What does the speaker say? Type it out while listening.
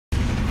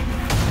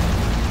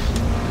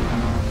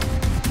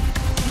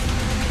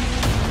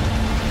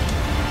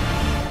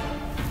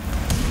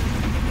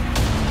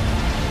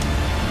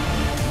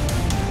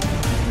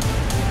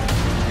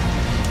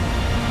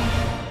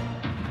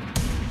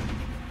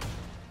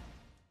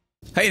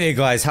Hey there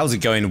guys, how's it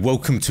going?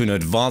 Welcome to an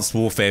Advanced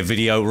Warfare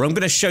video where I'm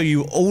going to show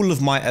you all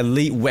of my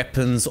elite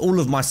weapons,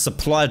 all of my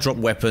supply drop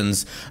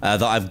weapons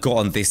that I've got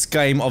on this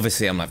game.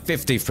 Obviously I'm at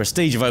 50th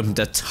prestige, I've opened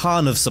a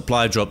ton of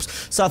supply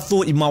drops, so I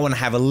thought you might want to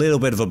have a little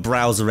bit of a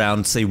browse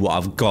around, see what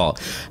I've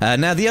got.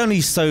 Now the only, I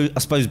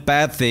suppose,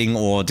 bad thing,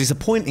 or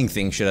disappointing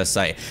thing should I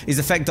say, is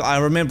the fact that I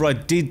remember I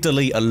did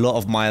delete a lot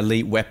of my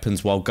elite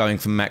weapons while going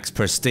for max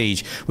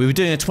prestige. We were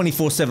doing a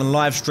 24/7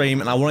 live stream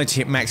and I wanted to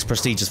hit max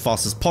prestige as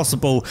fast as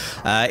possible.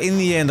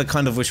 In the end I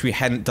kind of wish we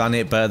hadn't done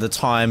it, but at the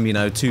time, you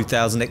know,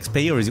 2000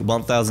 XP or is it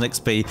 1000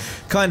 XP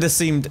kind of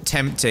seemed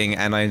tempting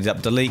and I ended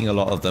up deleting a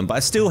lot of them, but I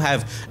still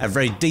have a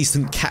very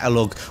decent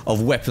catalogue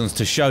of weapons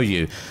to show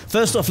you.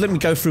 First off, let me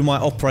go through my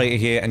operator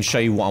here and show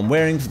you what I'm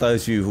wearing for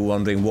those of you who are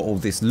wondering what all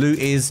this loot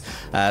is.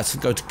 So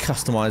go to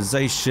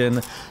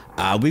customization.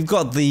 We've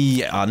got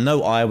the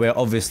no eyewear,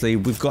 obviously.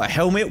 We've got a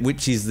helmet,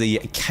 which is the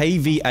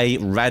KVA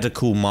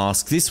Radical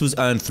Mask. This was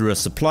earned through a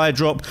supply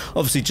drop.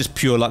 Obviously, just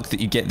pure luck that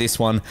you get this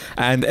one.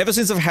 And ever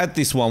since I've had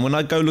this one, when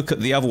I go look at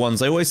the other ones,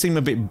 they always seem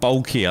a bit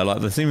bulkier.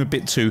 Like, they seem a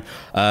bit too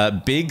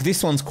big.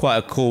 This one's quite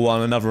a cool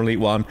one, another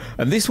elite one.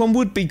 And this one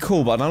would be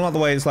cool, but I don't like the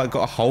way it's like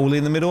got a hole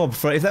in the middle. I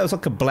prefer, if that was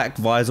like a black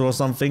visor or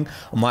something,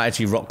 I might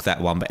actually rock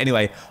that one. But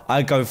anyway,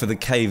 I go for the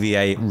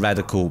KVA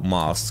Radical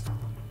Mask.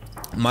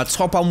 My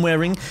top I'm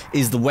wearing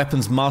is the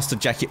Weapons Master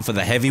Jacket for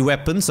the heavy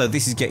weapons, so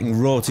this is getting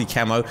royalty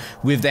camo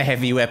with the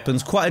heavy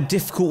weapons. Quite a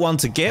difficult one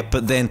to get,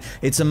 but then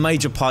it's a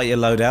major part of your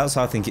loadout,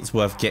 so I think it's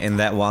worth getting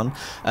that one.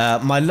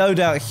 My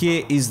loadout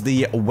here is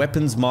the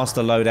Weapons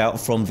Master loadout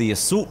from the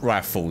Assault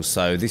Rifles,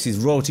 so this is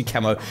royalty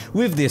camo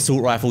with the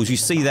Assault Rifles. You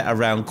see that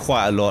around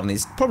quite a lot, and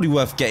it's probably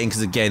worth getting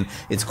because, again,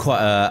 it's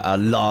quite a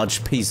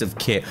large piece of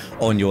kit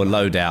on your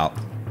loadout.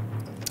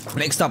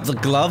 Next up, the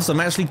gloves.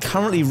 I'm actually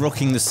currently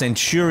rocking the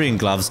Centurion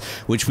gloves,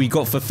 which we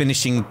got for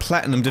finishing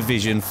Platinum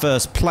Division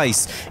first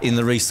place in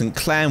the recent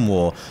Clan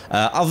War.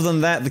 Other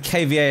than that, the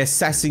KVA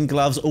Assassin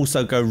gloves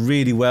also go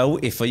really well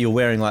if you're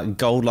wearing like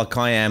gold like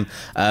I am,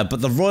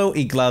 but the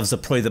Royalty gloves are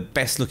probably the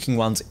best looking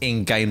ones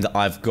in game that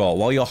I've got.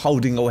 While you're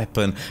holding a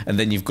weapon and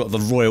then you've got the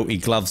Royalty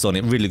gloves on,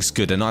 it really looks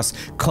good. A nice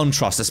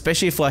contrast,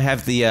 especially if I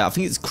have the, I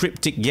think it's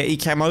Cryptic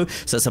Yeti camo,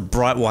 so it's a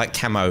bright white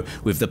camo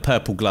with the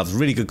purple gloves.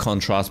 Really good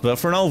contrast, but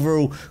for an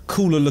overall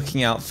cooler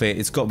looking outfit,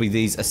 it's got to be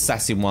these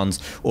Assassin ones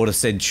or the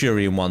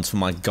Centurion ones for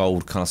my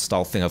gold kind of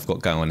style thing I've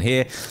got going on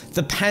here.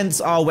 The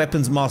pants are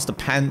Weapons Master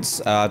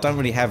pants. I don't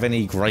really have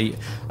any great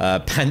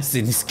pants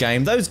in this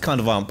game. Those kind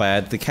of aren't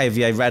bad. The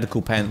KVA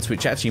Radical pants,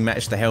 which actually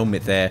match the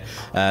helmet there,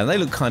 they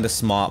look kind of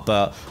smart,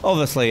 but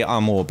obviously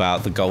I'm all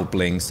about the gold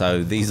bling,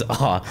 so these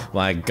are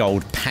my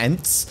gold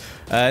pants.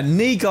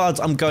 Knee guards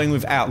I'm going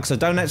without because I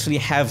don't actually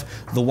have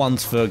the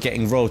ones for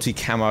getting royalty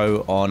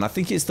camo on. I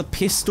think it's the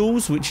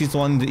pistols, which is the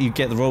one that you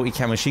get the royalty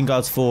camo shin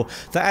guards for.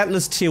 The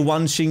Atlas Tier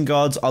 1 shin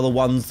guards are the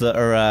ones that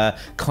are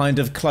kind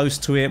of close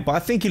to it, but I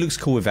think it looks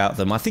cool without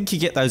them. I think you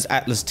get those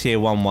Atlas Tier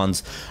 1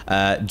 ones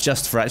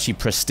just for actually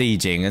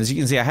prestiging. As you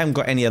can see, I haven't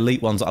got any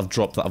elite ones that I've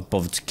dropped that I've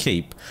bothered to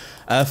keep.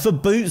 For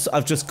boots,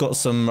 I've just got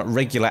some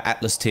regular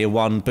Atlas Tier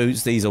 1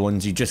 boots. These are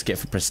ones you just get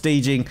for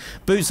prestiging.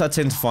 Boots I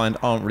tend to find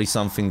aren't really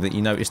something that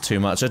you notice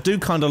too much. I do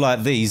kind of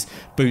like these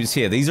boots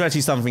here. These are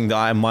actually something that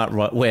I might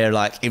wear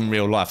like in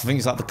real life. I think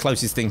it's like the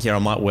closest thing here I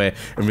might wear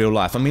in real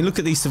life. I mean, look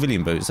at these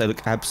civilian boots. They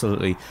look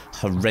absolutely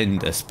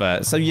horrendous.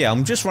 But so yeah,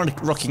 I'm just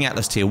rocking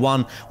Atlas Tier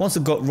 1. Once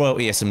I've got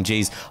royalty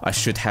SMGs, I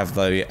should have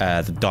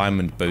the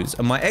diamond boots.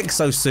 And my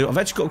exosuit, I've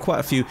actually got quite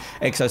a few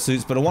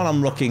exosuits, but the one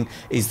I'm rocking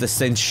is the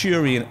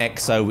Centurion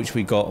Exo, which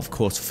we got, of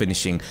course,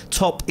 finishing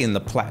top in the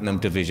Platinum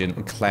Division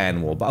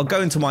Clan War. But I'll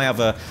go into my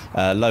other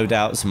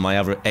loadouts and my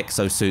other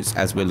exosuits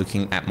as we're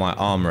looking at my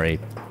armory.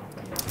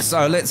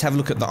 So let's have a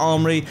look at the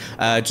armory.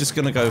 Just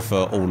going to go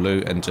for all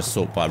loot and just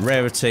sort by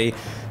rarity.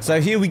 So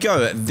here we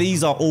go.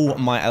 These are all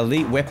my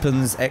elite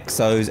weapons,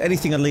 exos,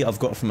 anything elite I've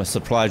got from a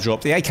supply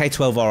drop. The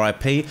AK-12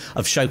 RIP,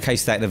 I've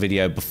showcased that in a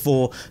video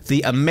before.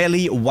 The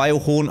Armory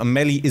Whalehorn.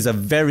 Armory is a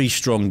very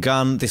strong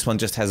gun. This one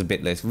just has a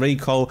bit less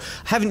recoil.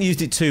 I haven't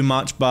used it too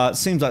much, but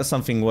seems like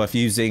something worth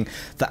using.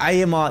 The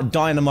AMR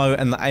Dynamo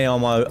and the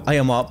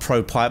AMR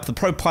Pro Pipe. The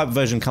Pro Pipe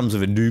version comes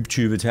with a noob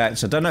tube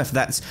attached. I don't know if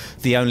that's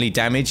the only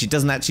damage. It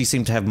doesn't actually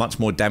seem to have much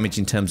more damage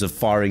in terms of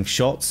firing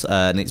shots,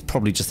 and it's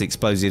probably just the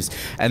explosives.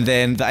 And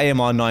then the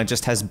AMR-9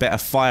 just has better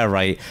fire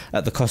rate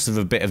at the cost of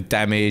a bit of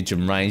damage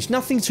and range.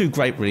 Nothing too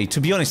great really.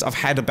 To be honest, I've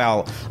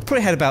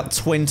probably had about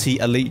 20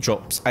 elite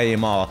drops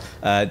AMR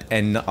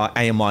and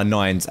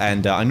AMR-9s,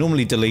 and I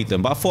normally delete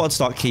them, but I thought I'd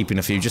start keeping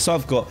a few just so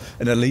I've got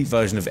an elite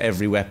version of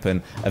every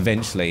weapon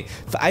eventually.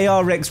 For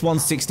ARX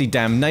 160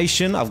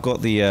 Damnation, I've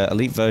got the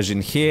elite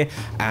version here,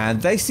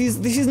 and this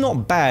is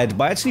not bad,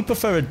 but I actually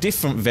prefer a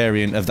different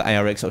variant of the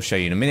ARX I'll show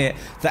you in a minute.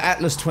 The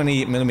Atlas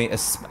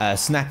 20mm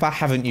Snapper,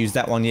 haven't used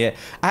that one yet.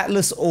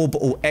 Atlas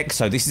Orbital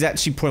Exo, this is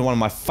actually probably one of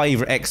my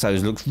favourite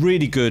exos. Looks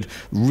really good,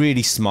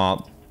 really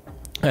smart.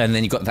 And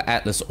then you've got the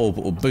Atlas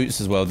Orbital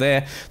Boots as well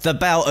there. The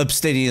Bow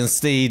Obsidian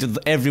Steed.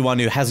 Everyone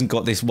who hasn't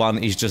got this one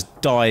is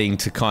just dying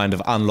to kind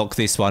of unlock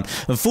this one.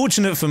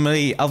 Unfortunate for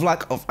me,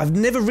 I've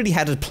never really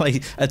had a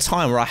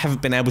time where I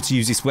haven't been able to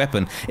use this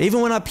weapon.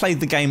 Even when I played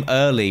the game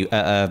early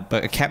at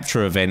a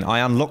capture event, I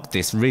unlocked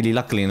this really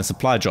luckily in a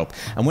supply drop.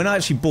 And when I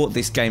actually bought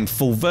this game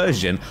full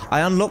version,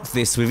 I unlocked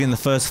this within the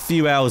first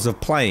few hours of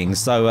playing.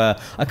 So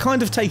I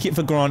kind of take it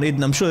for granted,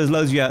 and I'm sure there's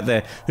loads of you out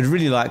there who'd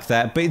really like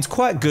that. But it's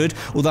quite good,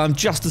 although I'm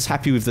just as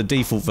happy with the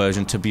default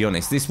version, to be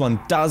honest. This one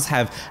does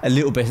have a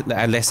little bit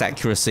less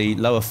accuracy,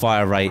 lower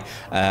fire rate,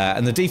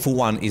 and the default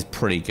one is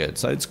pretty good.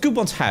 So it's a good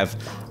one to have,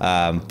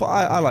 but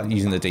I like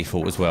using the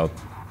default as well.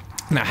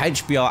 Now,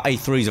 HBR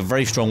A3 is a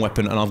very strong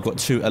weapon, and I've got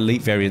two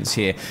elite variants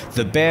here.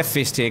 The Bare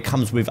Fist here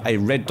comes with a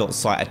red dot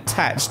sight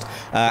attached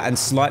and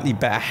slightly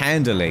better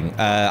handling.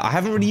 I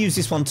haven't really used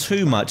this one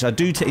too much. I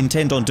do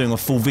intend on doing a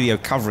full video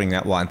covering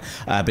that one,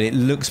 but it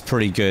looks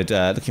pretty good.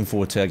 Looking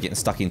forward to getting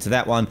stuck into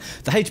that one.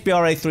 The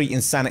HBR A3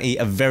 Insanity,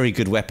 a very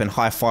good weapon.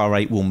 High fire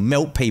rate, will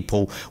melt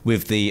people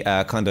with the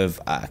kind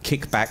of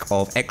kickback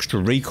of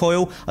extra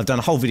recoil. I've done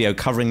a whole video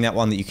covering that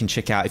one that you can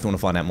check out if you want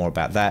to find out more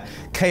about that.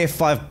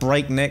 KF5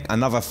 Breakneck,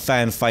 another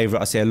fan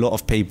favorite. I see a lot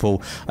of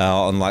people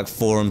on like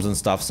forums and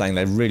stuff saying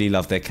they really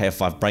love their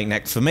KF5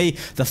 Breakneck. For me,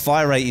 the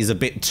fire rate is a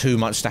bit too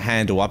much to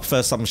handle. I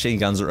prefer submachine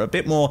guns that are a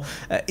bit more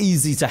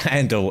easy to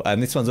handle,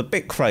 and this one's a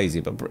bit crazy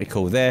but pretty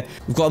cool there.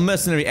 We've got a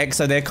Mercenary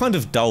Exo there, kind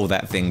of dull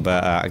that thing,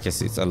 but I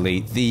guess it's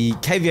elite. The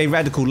KVA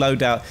Radical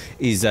loadout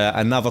is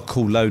another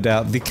cool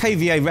loadout. The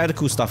KVA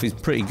Radical stuff is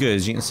pretty good.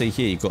 As you can see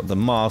here, you've got the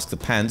mask, the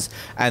pants,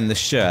 and the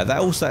shirt.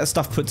 That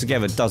stuff put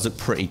together does look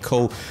pretty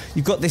cool.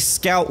 You've got this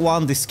Scout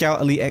one, this Scout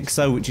Elite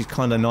Exo, which is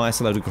kind of nice,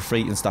 a load of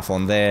graffiti and stuff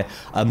on there.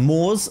 A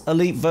Moors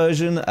Elite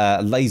version,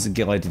 laser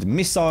guided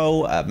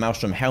missile,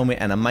 Maelstrom helmet,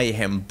 and a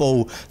Mayhem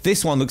ball.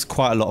 This one looks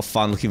quite a lot of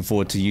fun. Looking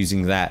forward to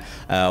using that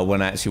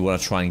when I actually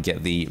want to try and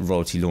get the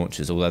royalty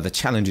launchers, although the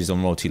challenges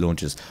on royalty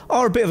launchers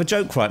are a bit of a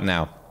joke right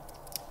now.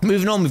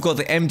 Moving on, we've got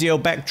the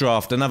MDL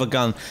Backdraft, another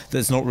gun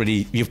that's not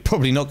really, you're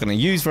probably not going to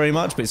use very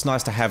much, but it's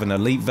nice to have an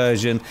elite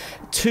version.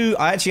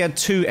 I actually had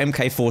two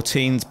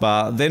MK14s,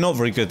 but they're not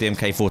very good, the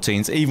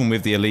MK14s, even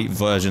with the elite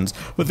versions,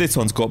 but this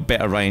one's got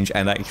better range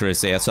and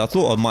accuracy, so I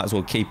thought I might as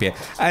well keep it,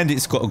 and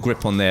it's got a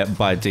grip on there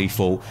by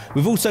default.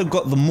 We've also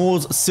got the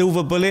Moors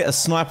Silver Bullet, a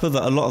sniper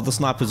that a lot of the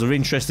snipers are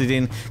interested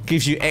in,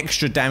 gives you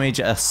extra damage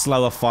at a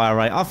slower fire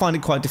rate. I find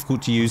it quite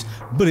difficult to use,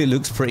 but it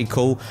looks pretty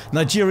cool.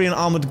 Nigerian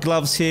Armored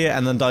Gloves here,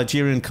 and the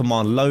Nigerian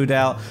Command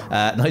loadout,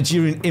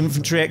 Nigerian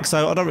Infantry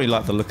Exo. I don't really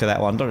like the look of that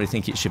one. Don't really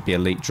think it should be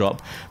elite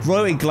drop.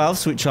 Royalty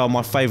gloves, which are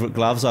my favourite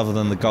gloves other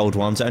than the gold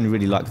ones. I only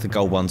really like the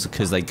gold ones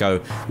because they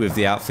go with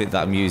the outfit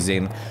that I'm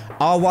using.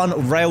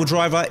 R1 Rail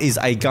Driver is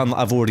a gun that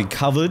I've already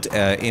covered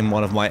in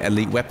one of my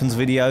elite weapons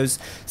videos.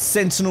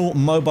 Sentinel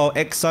Mobile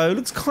Exo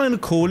looks kind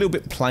of cool, a little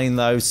bit plain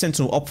though.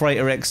 Sentinel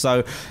Operator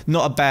Exo,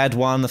 not a bad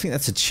one. I think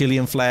that's a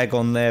Chilean flag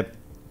on there.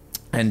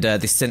 And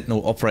this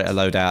Sentinel Operator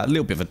loadout, a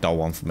little bit of a dull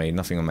one for me,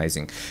 nothing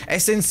amazing.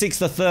 SN6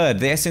 the third.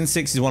 The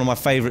SN6 is one of my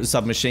favourite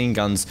submachine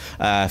guns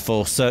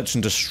for Search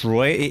and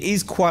Destroy. It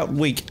is quite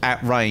weak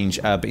at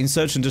range, but in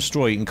Search and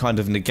Destroy you can kind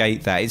of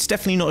negate that. It's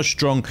definitely not as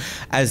strong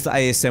as the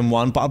ASM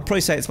one, but I'd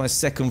probably say it's my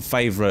second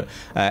favourite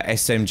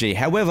SMG.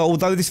 However,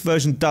 although this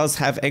version does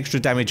have extra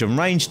damage and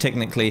range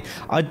technically,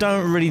 I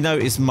don't really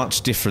notice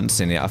much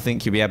difference in it. I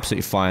think you'll be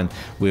absolutely fine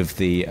with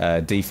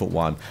the default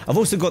one. I've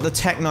also got the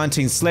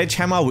TAC-19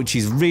 Sledgehammer, which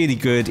is really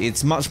good.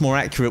 It's much more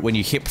accurate when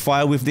you hip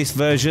fire with this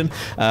version,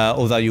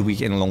 although you'll be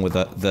getting along with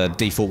the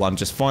default one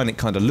just fine. It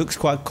kind of looks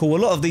quite cool.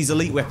 A lot of these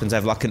elite weapons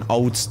have like an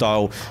old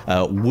style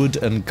wood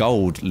and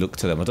gold look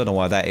to them. I don't know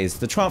why that is.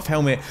 The Triumph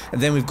helmet, and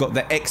then we've got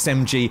the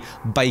XMG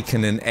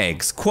Bacon and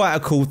Eggs. Quite a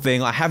cool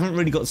thing. I haven't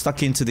really got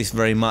stuck into this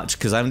very much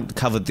because I haven't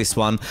covered this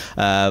one,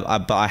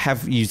 but I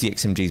have used the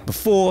XMGs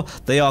before.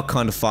 They are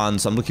kind of fun,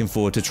 so I'm looking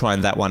forward to trying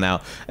that one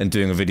out and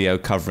doing a video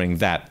covering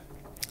that.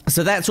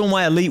 So that's all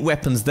my elite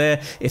weapons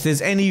there. If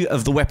there's any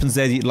of the weapons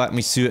there that you'd like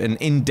me to do an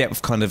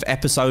in-depth kind of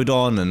episode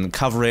on and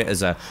cover it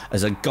as a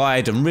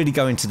guide and really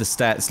go into the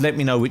stats, let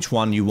me know which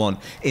one you want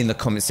in the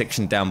comment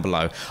section down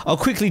below. I'll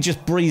quickly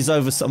just breeze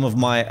over some of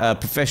my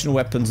professional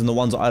weapons and the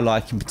ones that I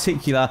like in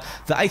particular.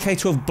 The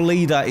AK-12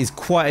 Bleeder is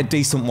quite a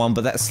decent one,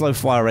 but that slow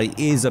fire rate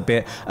is a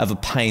bit of a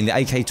pain. The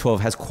AK-12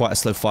 has quite a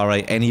slow fire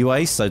rate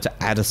anyway, so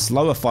to add a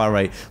slower fire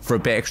rate for a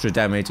bit extra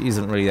damage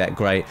isn't really that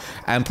great.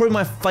 And probably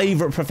my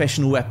favourite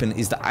professional weapon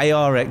is the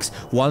ARX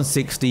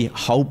 160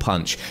 Hole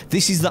Punch.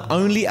 This is the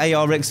only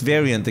ARX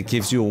variant that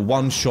gives you a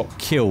one-shot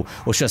kill,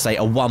 or should I say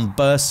a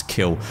one-burst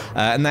kill,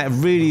 and that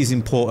really is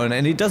important,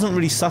 and it doesn't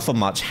really suffer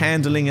much.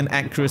 Handling and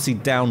accuracy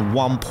down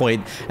 1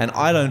 point, and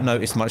I don't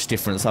notice much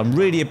difference. I'm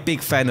really a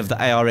big fan of the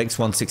ARX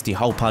 160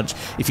 Hole Punch.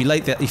 If you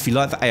like the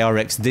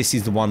ARX, this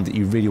is the one that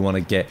you really want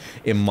to get,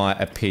 in my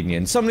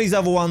opinion. Some of these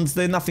other ones,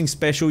 they're nothing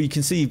special. You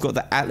can see you've got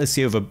the Atlas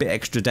here with a bit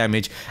extra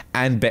damage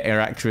and better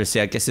accuracy.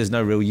 I guess there's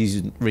no real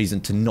reason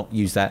to not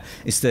use use that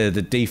instead of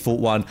the default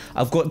one.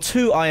 I've got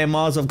 2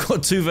 IMRs. I've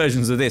got 2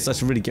 versions of this. I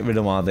should really get rid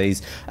of one of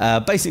these.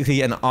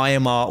 Basically an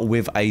IMR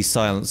with a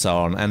silencer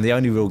on, and the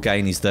only real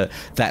gain is that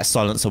that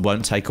silencer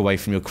won't take away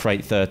from your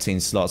crate 13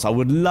 slots. I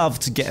would love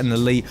to get an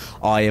elite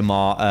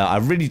IMR. I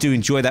really do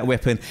enjoy that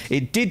weapon.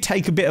 It did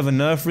take a bit of a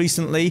nerf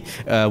recently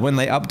when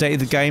they updated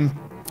the game.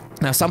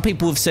 Now, some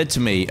people have said to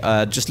me,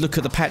 just look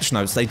at the patch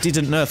notes, they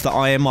didn't nerf the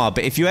IMR,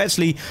 but if you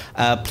actually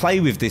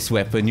play with this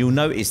weapon, you'll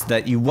notice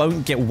that you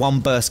won't get 1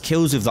 burst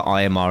kills with the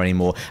IMR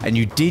anymore, and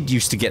you did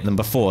used to get them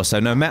before.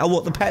 So no matter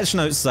what the patch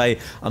notes say,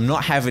 I'm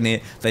not having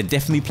it. They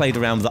definitely played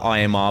around with the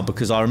IMR,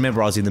 because I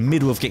remember I was in the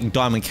middle of getting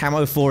diamond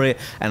camo for it,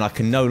 and I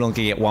can no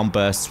longer get 1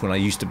 burst when I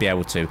used to be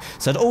able to.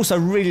 So I'd also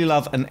really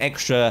love an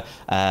extra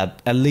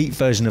elite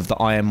version of the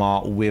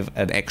IMR with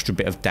an extra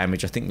bit of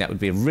damage. I think that would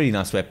be a really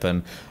nice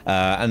weapon,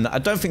 and I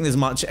don't think there's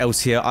much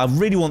else here. I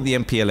really want the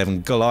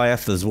MP11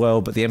 Goliath as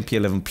well, but the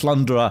MP11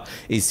 Plunderer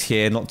is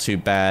here, not too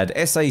bad.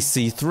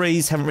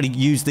 SAC3s, haven't really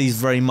used these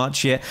very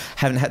much yet,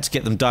 haven't had to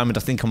get them diamond. I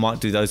think I might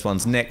do those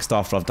ones next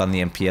after I've done the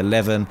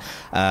MP11,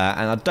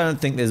 and I don't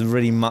think there's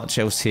really much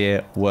else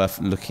here worth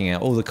looking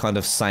at. All the kind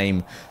of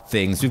same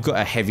things. We've got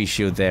a heavy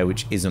shield there,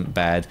 which isn't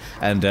bad,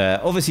 and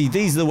obviously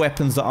these are the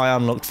weapons that I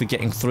unlocked for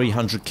getting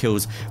 300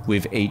 kills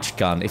with each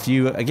gun. If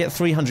you get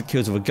 300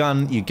 kills with a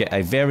gun, you get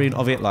a variant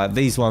of it like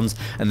these ones,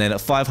 and then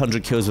at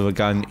 500 kills with a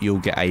gun, you'll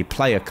get a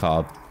player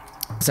card.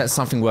 So that's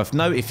something worth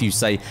note. If you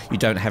say you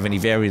don't have any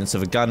variants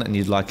of a gun and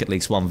you'd like at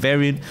least 1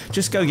 variant,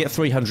 just go get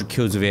 300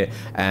 kills of it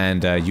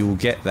and you will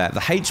get that.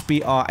 The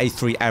HBR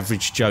A3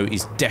 Average Joe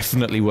is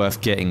definitely worth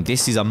getting.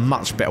 This is a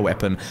much better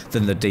weapon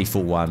than the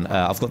default one.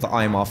 I've got the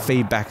IMR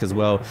feedback as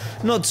well.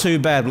 Not too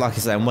bad, but like I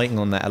say, I'm waiting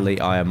on that elite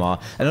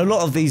IMR. And a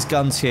lot of these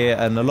guns here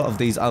and a lot of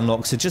these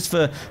unlocks are just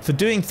for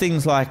doing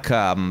things like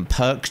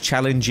perk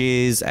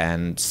challenges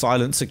and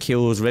silencer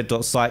kills, red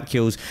dot sight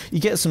kills. You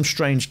get some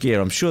strange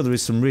gear. I'm sure there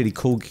is some really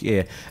cool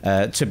gear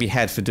to be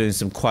had for doing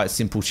some quite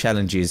simple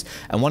challenges,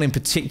 and one in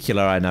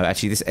particular I know,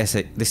 actually this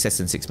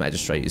SN6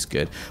 Magistrate is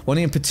good. One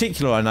in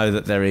particular I know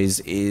that there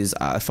is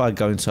if I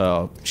go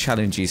into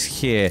challenges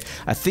here,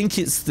 I think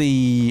it's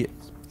the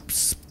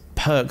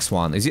perks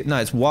one. Is it? No,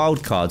 it's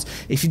wild cards.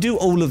 If you do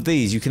all of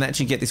these, you can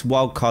actually get this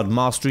wild card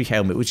mastery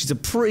helmet, which is a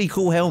pretty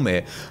cool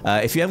helmet.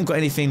 If you haven't got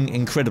anything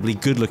incredibly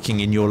good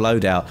looking in your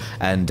loadout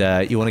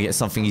and you want to get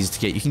something easy to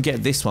get, you can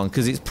get this one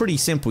because it's pretty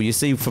simple. You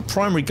see, for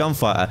primary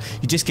gunfighter,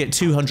 you just get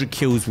 200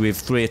 kills with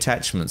 3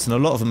 attachments, and a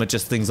lot of them are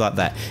just things like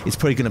that. It's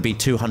probably going to be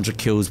 200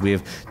 kills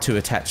with 2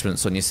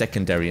 attachments on your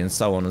secondary, and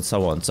so on and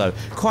so on. So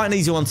quite an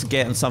easy one to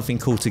get and something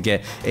cool to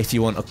get if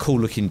you want a cool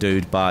looking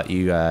dude, but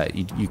you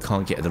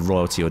can't get the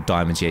royalty or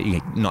diamonds yet. You're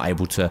not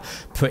able to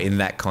put in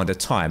that kind of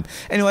time.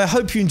 Anyway, I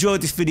hope you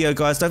enjoyed this video,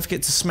 guys. Don't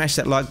forget to smash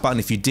that like button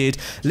if you did.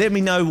 Let me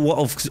know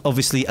what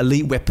obviously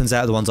elite weapons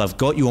out of the ones I've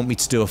got you want me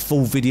to do a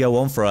full video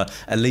on for a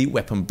elite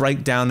weapon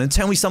breakdown, and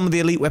tell me some of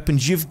the elite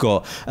weapons you've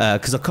got,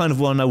 because I kind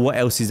of want to know what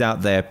else is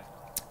out there.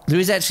 There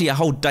is actually a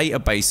whole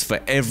database for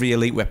every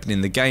elite weapon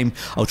in the game.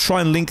 I'll try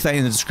and link that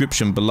in the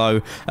description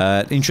below.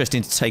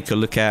 Interesting to take a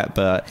look at,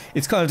 but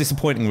it's kind of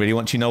disappointing really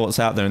once you know what's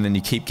out there and then you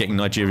keep getting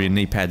Nigerian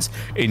knee pads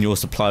in your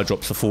supply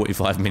drops for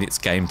 45 minutes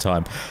game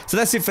time. So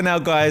that's it for now,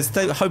 guys.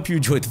 Hope you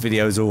enjoyed the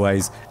video as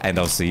always, and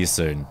I'll see you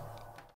soon.